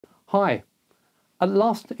Hi, at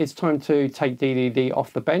last it's time to take DDD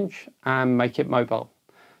off the bench and make it mobile.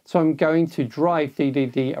 So I'm going to drive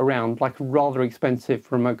DDD around like a rather expensive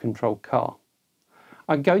remote controlled car.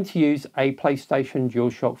 I'm going to use a PlayStation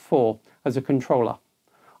DualShock 4 as a controller.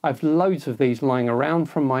 I have loads of these lying around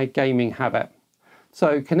from my gaming habit,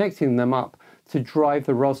 so connecting them up to drive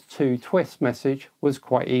the ROS2 twist message was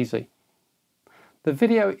quite easy. The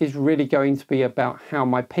video is really going to be about how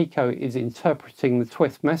my Pico is interpreting the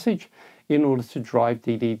twist message in order to drive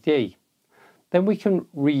DDD. Then we can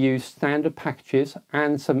reuse standard packages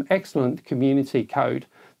and some excellent community code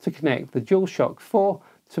to connect the DualShock 4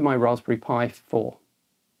 to my Raspberry Pi 4.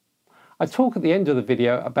 I talk at the end of the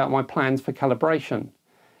video about my plans for calibration.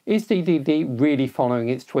 Is DDD really following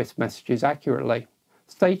its twist messages accurately?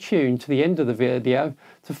 Stay tuned to the end of the video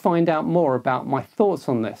to find out more about my thoughts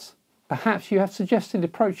on this. Perhaps you have suggested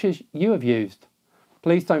approaches you have used.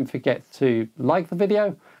 Please don't forget to like the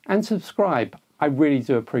video and subscribe. I really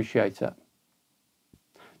do appreciate it.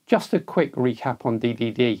 Just a quick recap on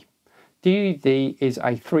DDD. DDD is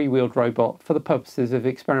a three-wheeled robot for the purposes of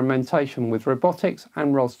experimentation with robotics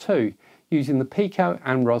and ROS2 using the Pico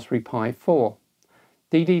and Raspberry Pi 4.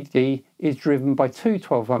 DDD is driven by two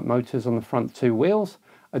 12-volt motors on the front two wheels.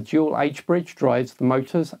 A dual H-bridge drives the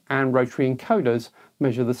motors and rotary encoders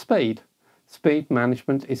measure the speed. Speed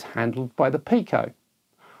management is handled by the Pico.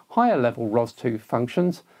 Higher level ROS2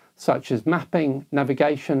 functions such as mapping,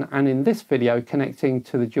 navigation and in this video connecting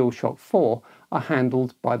to the DualShock 4 are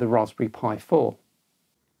handled by the Raspberry Pi 4.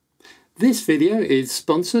 This video is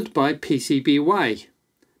sponsored by PCBWay.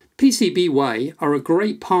 PCBWay are a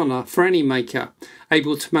great partner for any maker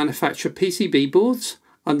able to manufacture PCB boards,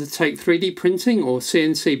 undertake 3D printing or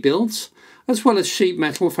CNC builds, as well as sheet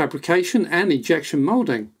metal fabrication and injection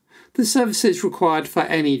moulding. The service is required for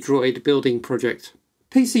any Droid building project.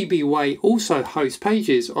 PCBWay also hosts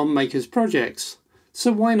pages on makers' projects,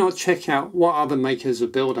 so why not check out what other makers are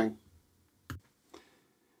building?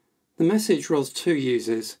 The message ROS2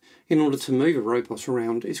 uses in order to move a robot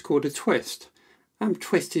around is called a twist.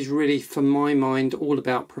 Twist is really, for my mind, all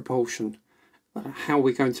about propulsion. How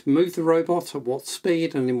we're going to move the robot, at what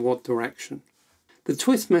speed and in what direction. The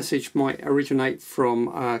twist message might originate from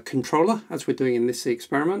a controller, as we're doing in this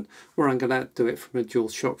experiment, where I'm going to do it from a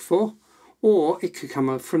DualShock 4, or it could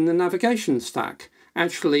come from the navigation stack,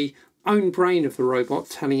 actually own brain of the robot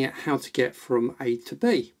telling it how to get from A to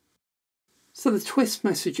B. So the twist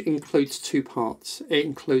message includes two parts. It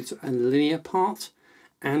includes a linear part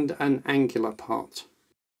and an angular part.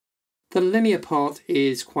 The linear part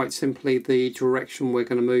is quite simply the direction we're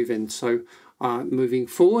going to move in, so moving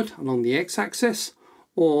forward along the x-axis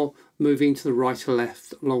or moving to the right or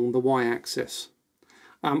left along the y-axis.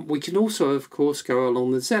 We can also of course go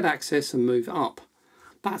along the z-axis and move up.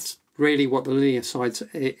 That's really what the linear side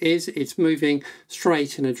is. It's moving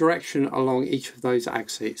straight in a direction along each of those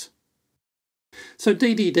axes. So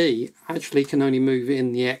DDD actually can only move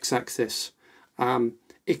in the x-axis.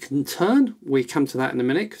 It can turn, we come to that in a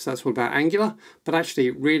minute because that's all about angular, but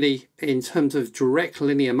actually really in terms of direct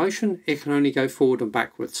linear motion it can only go forward and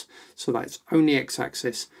backwards, so that's only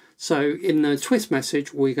x-axis. So in the twist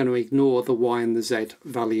message we're going to ignore the y and the z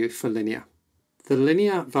value for linear. The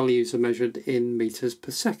linear values are measured in meters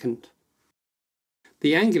per second.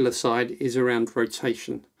 The angular side is around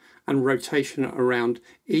rotation, and rotation around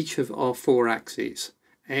each of our four axes,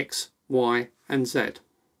 x, y and z.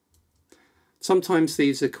 Sometimes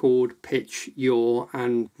these are called pitch, yaw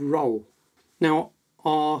and roll. Now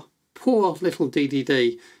our poor little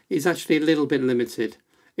DDD is actually a little bit limited.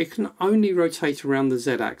 It can only rotate around the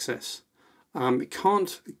z-axis. It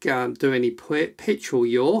can't do any pitch or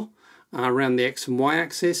yaw around the x and y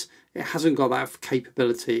axis. It hasn't got that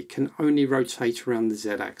capability. It can only rotate around the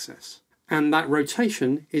z-axis. And that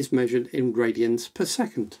rotation is measured in radians per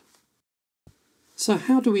second. So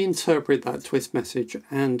how do we interpret that twist message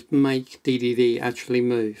and make DDD actually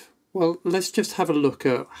move? Well, let's just have a look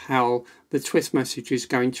at how the twist message is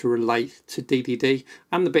going to relate to DDD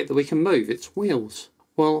and the bit that we can move, its wheels.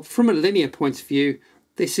 Well, from a linear point of view,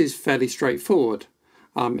 this is fairly straightforward.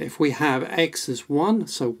 If we have x as 1,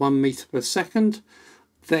 so 1 meter per second,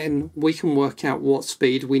 then we can work out what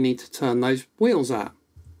speed we need to turn those wheels at.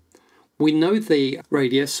 We know the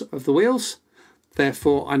radius of the wheels,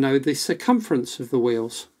 therefore I know the circumference of the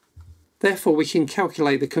wheels. Therefore we can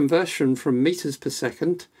calculate the conversion from meters per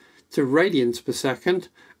second to radians per second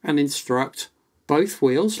and instruct both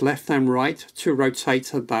wheels, left and right, to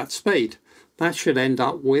rotate at that speed. That should end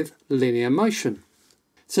up with linear motion.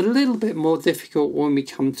 It's a little bit more difficult when we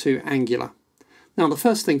come to angular. Now the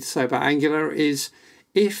first thing to say about angular is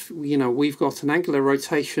If we've got an angular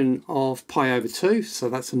rotation of pi over 2, so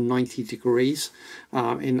that's a 90 degrees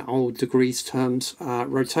in old degrees terms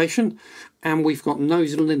rotation, and we've got no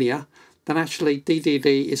linear, then actually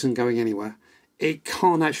DDD isn't going anywhere. It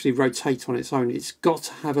can't actually rotate on its own. It's got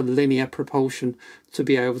to have a linear propulsion to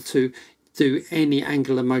be able to do any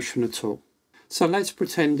angular motion at all. So let's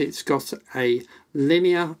pretend it's got a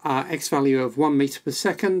linear x value of 1 meter per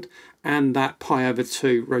second and that pi over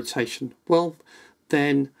 2 rotation. Well,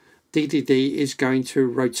 then DDD is going to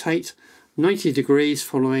rotate 90 degrees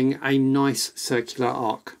following a nice circular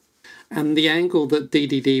arc. And the angle that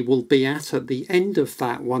DDD will be at the end of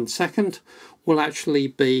that 1 second will actually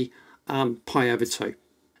be pi over 2.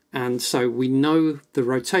 And so we know the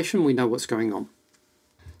rotation, we know what's going on.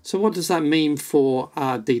 So what does that mean for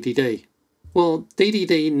DDD? Well,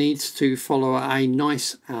 DDD needs to follow a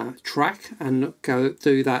nice track and go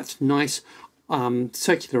do that nice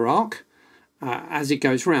circular arc as it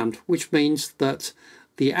goes round, which means that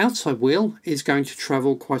the outside wheel is going to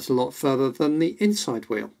travel quite a lot further than the inside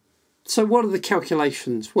wheel. So what are the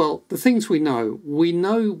calculations? Well, the things we know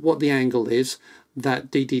what the angle is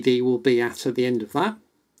that DDD will be at the end of that,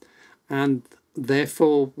 and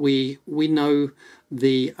therefore we know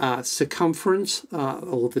the circumference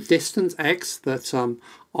or the distance x that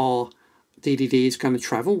our DDD is going to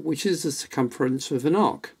travel, which is the circumference of an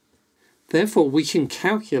arc. Therefore we can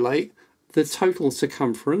calculate the total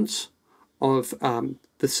circumference of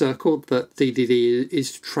the circle that DDD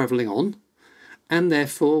is travelling on, and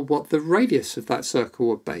therefore what the radius of that circle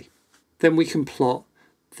would be. Then we can plot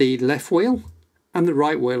the left wheel and the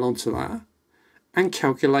right wheel onto that and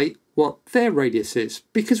calculate what their radius is,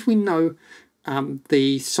 because we know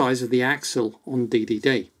the size of the axle on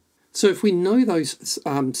DDD. So if we know those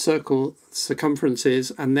circle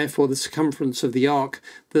circumferences and therefore the circumference of the arc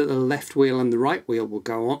that the left wheel and the right wheel will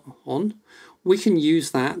go on, we can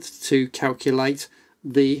use that to calculate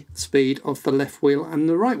the speed of the left wheel and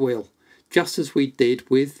the right wheel, just as we did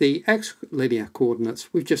with the x linear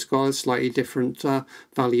coordinates. We've just got a slightly different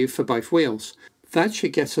value for both wheels. That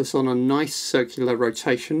should get us on a nice circular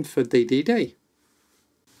rotation for DDD.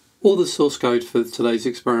 All the source code for today's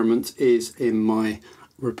experiment is in my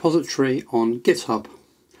repository on GitHub,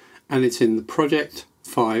 and it's in the project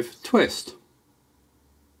 5 twist.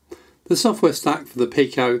 The software stack for the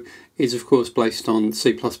Pico is of course based on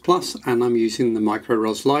C++, and I'm using the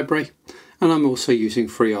MicroROS library, and I'm also using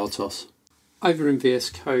FreeRTOS. Over in VS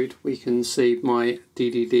Code we can see my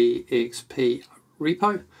DDD EXP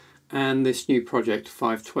repo and this new project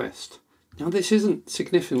 5 twist. Now this isn't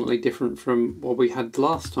significantly different from what we had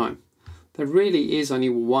last time. There really is only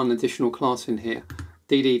one additional class in here,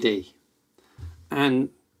 DDD. And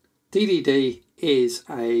DDD is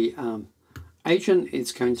a agent.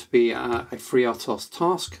 It's going to be a FreeRTOS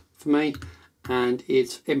task for me, and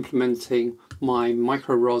it's implementing my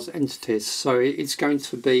MicroROS entities. So it's going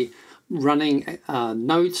to be running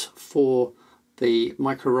nodes for the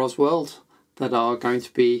MicroROS world that are going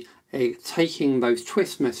to be taking those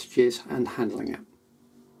twist messages and handling it.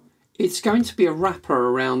 It's going to be a wrapper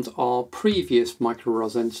around our previous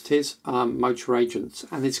MicroROS entities, motor agents,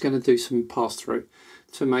 and it's going to do some pass-through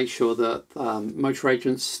to make sure that motor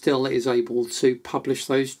agents still is able to publish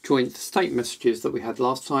those joint state messages that we had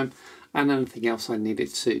last time and anything else I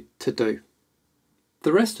needed to do.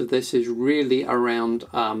 The rest of this is really around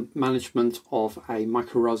management of a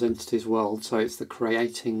MicroROS entities world. So it's the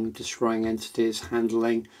creating, destroying entities,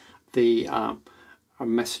 handling the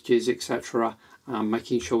messages, etc.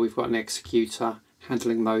 Making sure we've got an executor,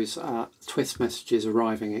 handling those twist messages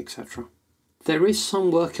arriving, etc. There is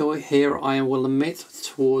some work here, I will admit,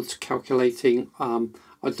 towards calculating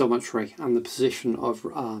odometry and the position of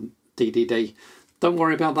DDD. Don't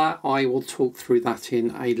worry about that, I will talk through that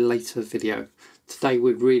in a later video. Today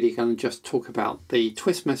we're really going to just talk about the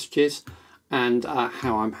twist messages and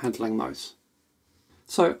how I'm handling those.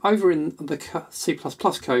 So over in the C++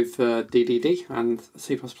 code for DDD and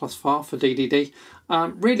C++ file for DDD,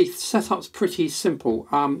 really setup's pretty simple.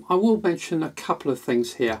 I will mention a couple of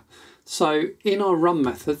things here. So in our run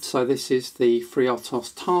method, so this is the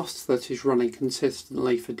FreeRTOS task that is running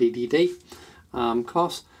consistently for DDD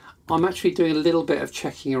class, I'm actually doing a little bit of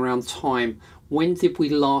checking around time. When did we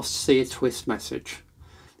last see a twist message?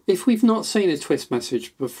 If we've not seen a twist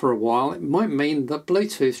message for a while, it might mean that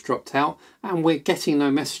Bluetooth dropped out and we're getting no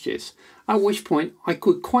messages, at which point I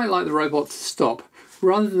could quite like the robot to stop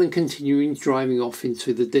rather than continuing driving off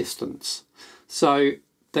into the distance. So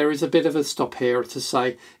there is a bit of a stop here to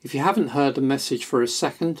say, if you haven't heard a message for a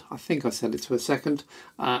second, I think I set it to a second,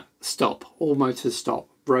 stop, all motors stop,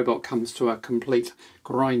 robot comes to a complete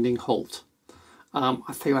grinding halt.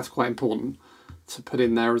 I think that's quite important to put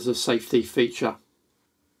in there as a safety feature.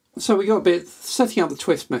 So we got a bit, setting up the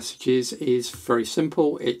twist messages is very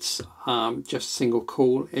simple. It's just a single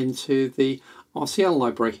call into the RCL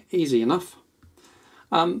library, easy enough.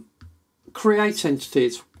 Create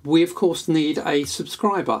entities. We of course need a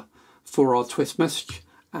subscriber for our twist message,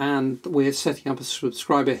 and we're setting up a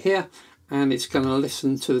subscriber here, and it's going to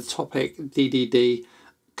listen to the topic DDD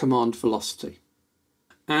command velocity.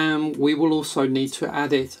 And we will also need to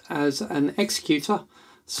add it as an executor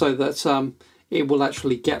so that it will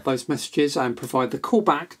actually get those messages and provide the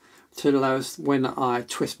callback to allow us when our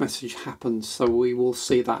twist message happens. So we will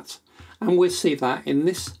see that, and we'll see that in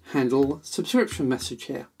this handle subscription message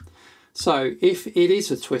here. So if it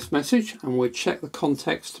is a twist message, and we'll check the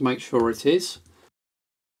context to make sure it is,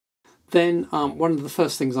 then one of the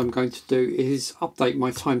first things I'm going to do is update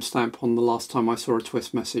my timestamp on the last time I saw a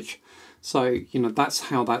twist message. So, that's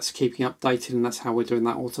how that's keeping updated, and that's how we're doing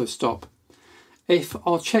that auto stop. If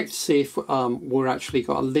I'll check to see if we're actually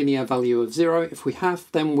got a linear value of 0. If we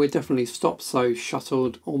have, then we're definitely stopped. So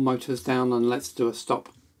shuttled all motors down and let's do a stop.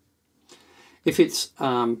 If it's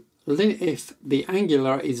if the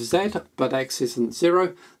angular is Z but X isn't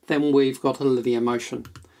 0, then we've got a linear motion.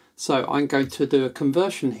 So I'm going to do a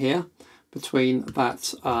conversion here between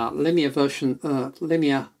that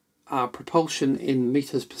linear propulsion in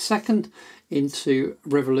meters per second into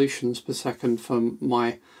revolutions per second for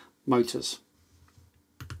my motors.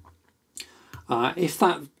 If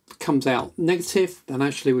that comes out negative, then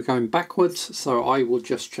actually we're going backwards, so I will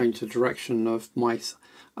just change the direction of my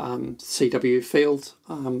CW field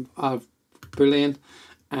Boolean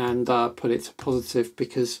and put it to positive,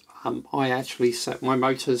 because I actually set my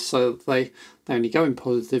motors so that they only go in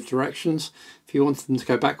positive directions. If you want them to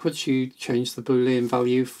go backwards, you change the Boolean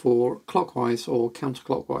value for clockwise or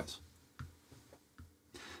counterclockwise.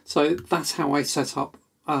 So that's how I set up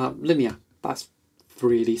linear. That's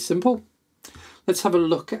really simple. Let's have a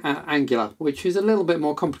look at angular, which is a little bit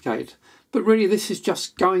more complicated. But really this is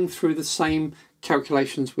just going through the same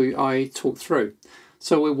calculations I talked through.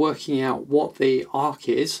 So we're working out what the arc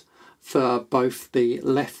is for both the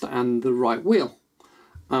left and the right wheel.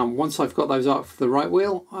 Once I've got those arcs for the right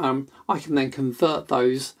wheel, I can then convert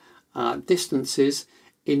those distances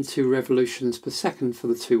into revolutions per second for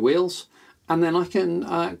the two wheels, and then I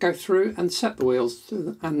can go through and set the wheels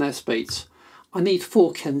and their speeds. I need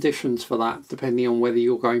 4 conditions for that, depending on whether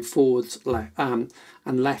you're going forwards and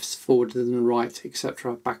lefts, forward and right,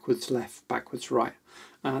 etc. Backwards, left, backwards, right.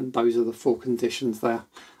 And those are the 4 conditions there.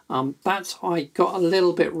 I got a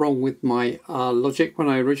little bit wrong with my logic when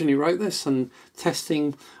I originally wrote this, and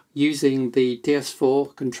testing using the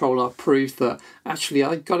DS4 controller proved that actually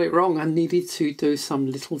I got it wrong and needed to do some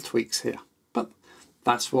little tweaks here. But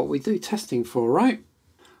that's what we do testing for, right?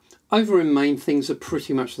 Over in main, things are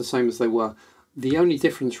pretty much the same as they were. The only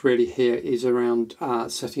difference really here is around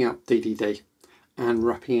setting up DDD and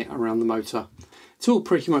wrapping it around the motor. It's all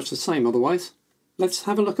pretty much the same otherwise. Let's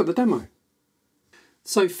have a look at the demo.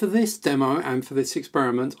 So for this demo and for this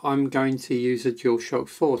experiment, I'm going to use a DualShock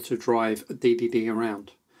 4 to drive a DDD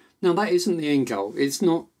around. Now that isn't the end goal. It's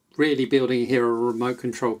not really building here a remote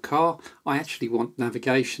controlled car. I actually want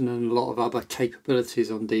navigation and a lot of other capabilities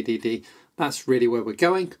on DDD. That's really where we're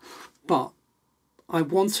going. But I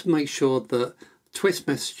want to make sure that twist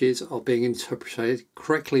messages are being interpreted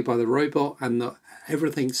correctly by the robot and that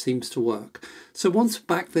everything seems to work. So I want to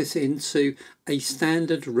back this into a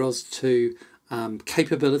standard ROS2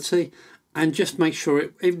 capability and just make sure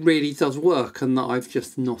it really does work and that I've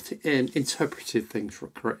just not interpreted things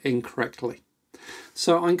incorrectly.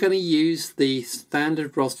 So I'm going to use the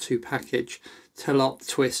standard ROS2 package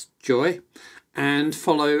teleop-twist-joy and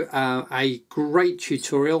follow a great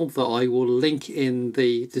tutorial that I will link in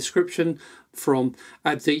the description from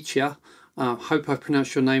Aditya. Hope I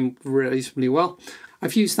pronounced your name reasonably well.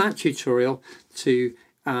 I've used that tutorial to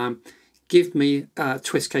give me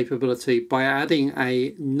twist capability by adding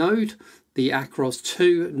a node, the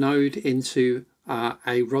ROS2 node, into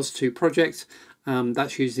a ROS2 project.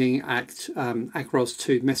 That's using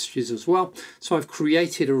ROS2 messages as well. So I've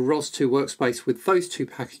created a ROS2 workspace with those 2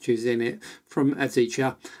 packages in it from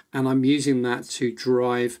Aditya, and I'm using that to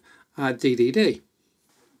drive DDD.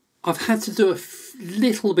 I've had to do a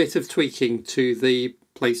little bit of tweaking to the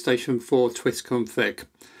PlayStation 4 twist config.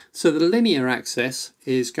 So the linear axis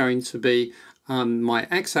is going to be my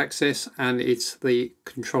x-axis, and it's the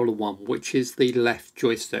controller 1, which is the left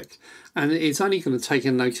joystick, and it's only going to take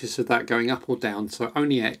a notice of that going up or down, so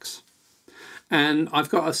only x. And I've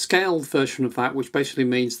got a scaled version of that, which basically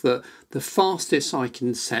means that the fastest I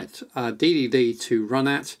can set DDD to run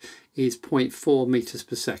at is 0.4 meters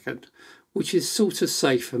per second, which is sort of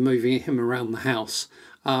safe for moving him around the house.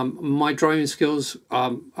 My driving skills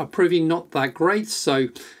are proving not that great, so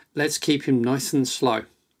let's keep him nice and slow.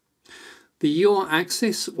 The yaw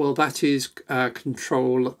axis, well, that is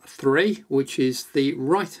control 3, which is the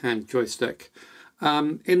right hand joystick.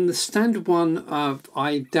 In the standard one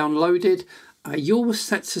I downloaded, yaw was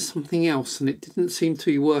set to something else and it didn't seem to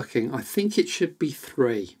be working. I think it should be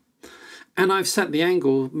 3. And I've set the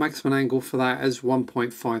angle, maximum angle for that as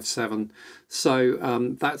 1.57.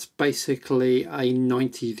 So that's basically a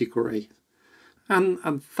 90 degree. And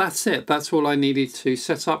that's it. That's all I needed to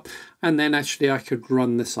set up. And then actually I could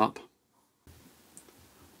run this up.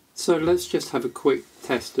 So let's just have a quick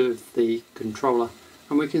test of the controller.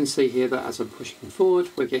 And we can see here that as I'm pushing forward,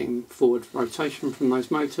 we're getting forward rotation from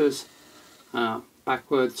those motors,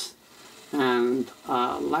 backwards and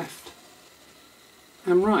left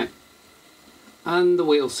and right. And the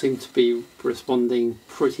wheels seem to be responding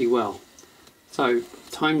pretty well. So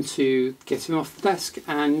time to get him off the desk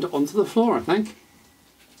and onto the floor, I think.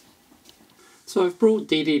 So I've brought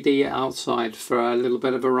DDD outside for a little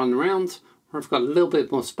bit of a run around, where I've got a little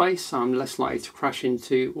bit more space, so I'm less likely to crash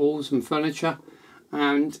into walls and furniture,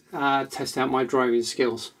 and test out my driving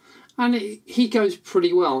skills. And he goes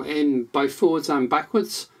pretty well in both forwards and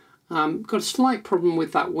backwards. Got a slight problem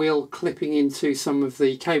with that wheel clipping into some of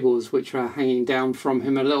the cables which are hanging down from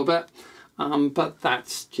him a little bit, but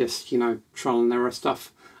that's just, you know, trial and error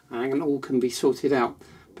stuff, and all can be sorted out.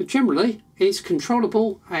 But generally it's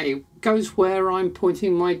controllable. It goes where I'm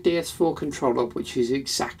pointing my DS4 controller, which is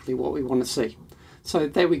exactly what we want to see. So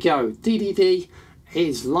there we go. DDD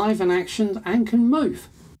is live in action and can move.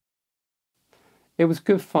 It was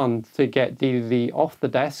good fun to get DDD off the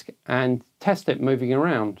desk and test it moving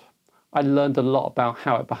around. I learned a lot about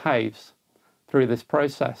how it behaves through this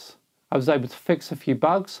process. I was able to fix a few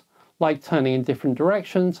bugs, like turning in different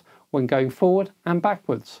directions when going forward and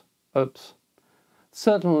backwards. Oops.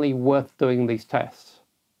 Certainly worth doing these tests.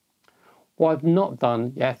 What I've not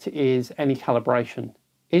done yet is any calibration.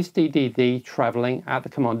 Is DDD travelling at the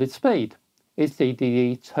commanded speed? Is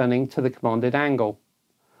DDD turning to the commanded angle?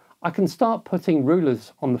 I can start putting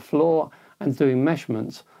rulers on the floor and doing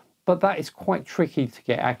measurements, but that is quite tricky to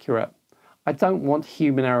get accurate. I don't want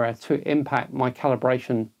human error to impact my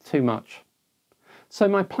calibration too much. So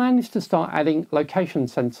my plan is to start adding location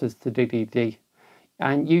sensors to DDD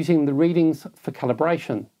and using the readings for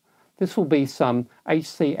calibration. This will be some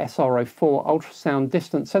HC-SR04 ultrasound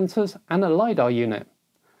distance sensors and a LiDAR unit.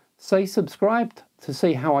 Stay subscribed to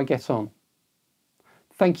see how I get on.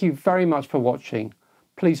 Thank you very much for watching.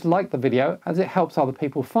 Please like the video as it helps other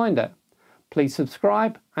people find it. Please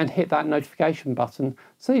subscribe and hit that notification button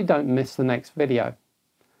so you don't miss the next video.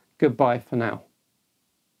 Goodbye for now.